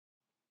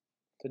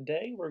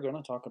Today we're going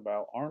to talk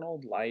about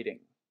Arnold lighting.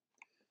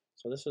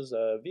 So this is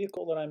a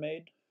vehicle that I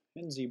made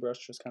in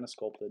Zbrush, just kind of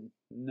sculpted.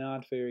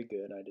 Not very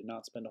good. I did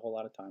not spend a whole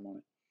lot of time on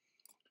it.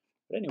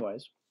 But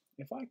anyways,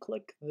 if I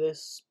click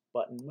this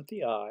button with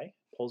the eye,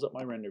 it pulls up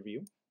my render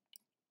view.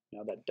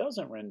 Now that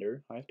doesn't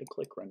render, I have to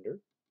click render.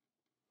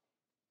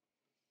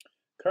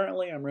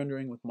 Currently I'm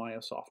rendering with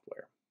Maya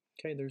software.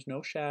 Okay, there's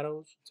no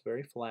shadows, it's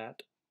very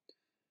flat.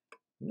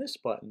 And this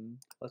button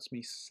lets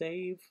me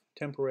save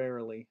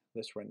temporarily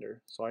this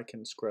render so I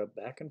can scrub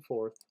back and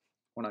forth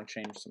when I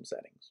change some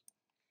settings.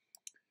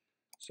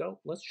 So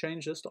let's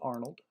change this to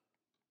Arnold.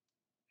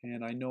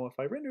 And I know if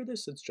I render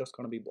this, it's just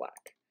going to be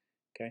black.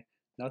 Okay,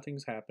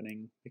 nothing's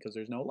happening because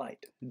there's no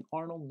light, and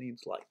Arnold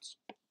needs lights.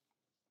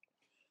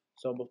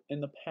 So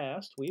in the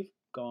past, we've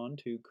gone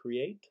to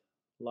create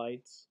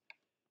lights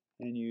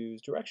and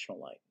use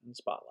directional light and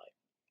spotlight.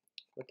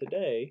 But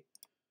today,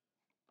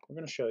 we're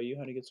going to show you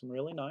how to get some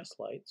really nice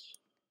lights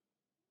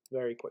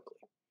very quickly.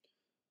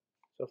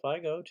 So if I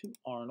go to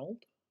Arnold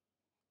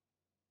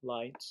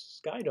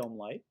Lights Skydome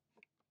Light,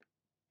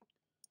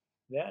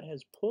 that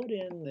has put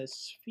in this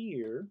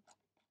sphere,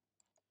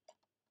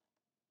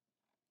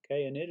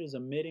 okay, and it is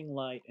emitting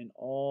light in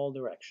all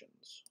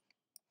directions.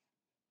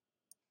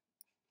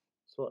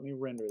 So let me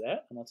render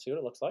that and let's see what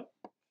it looks like.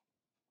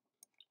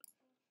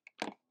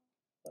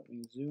 Let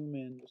me zoom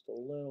in just a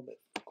little bit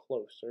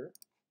closer.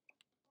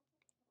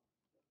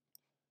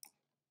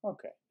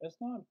 Okay, it's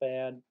not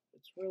bad.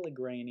 It's really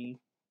grainy.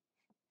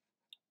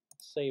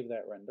 Let's save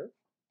that render.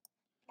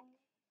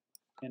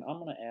 And I'm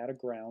going to add a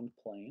ground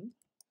plane.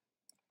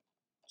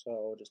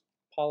 So just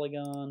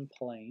polygon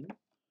plane.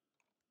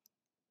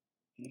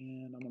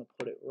 And I'm going to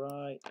put it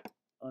right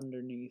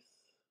underneath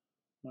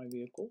my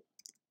vehicle.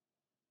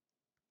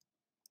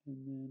 And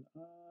then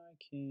I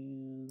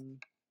can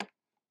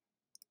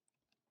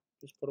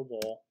just put a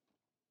wall.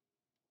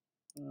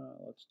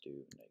 Let's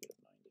do -90.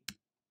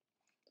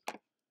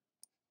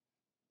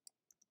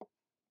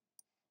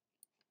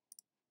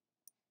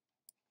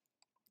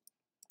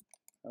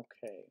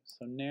 Okay,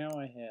 so now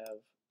I have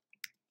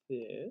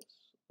this.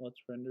 Let's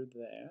render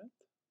that.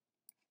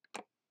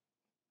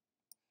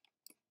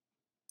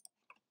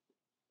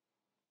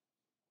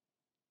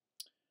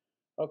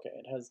 Okay,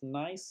 it has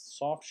nice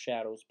soft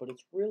shadows, but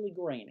it's really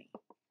grainy.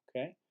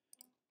 Okay,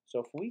 so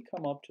if we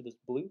come up to this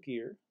blue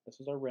gear,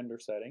 this is our render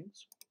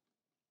settings.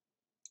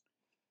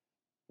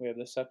 We have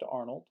this set to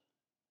Arnold.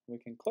 We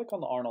can click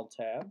on the Arnold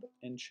tab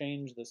and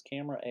change this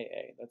camera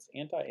AA. That's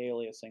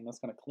anti-aliasing. That's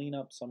going to clean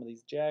up some of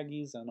these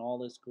jaggies and all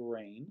this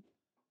grain.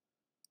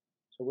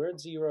 So we're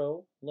at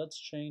 0. Let's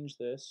change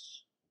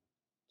this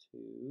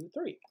to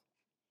 3.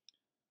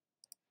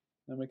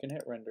 Then we can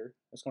hit render.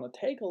 It's going to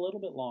take a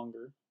little bit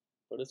longer,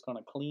 but it's going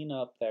to clean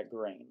up that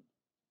grain.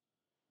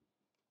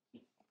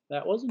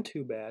 That wasn't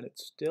too bad.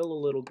 It's still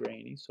a little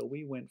grainy, so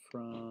we went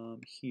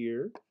from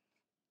here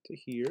to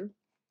here.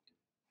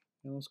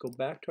 And let's go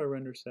back to our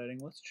render setting.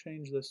 Let's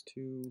change this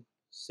to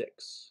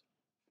 6.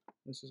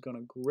 This is going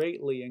to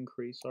greatly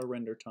increase our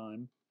render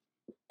time.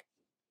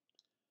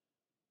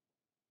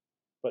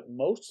 But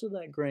most of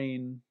that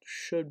grain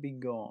should be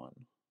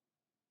gone.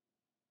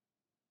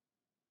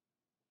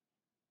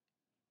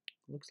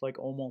 Looks like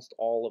almost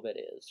all of it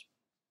is.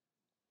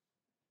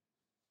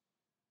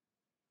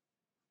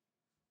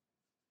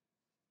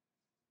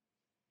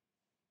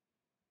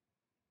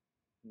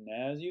 And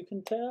as you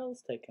can tell,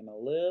 it's taking a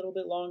little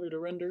bit longer to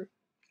render.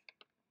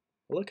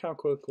 Look how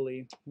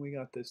quickly we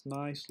got this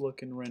nice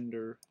looking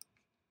render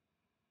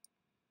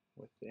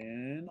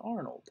within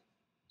Arnold.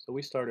 So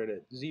we started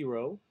at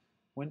 0,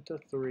 went to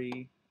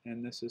 3,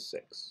 and this is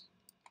 6.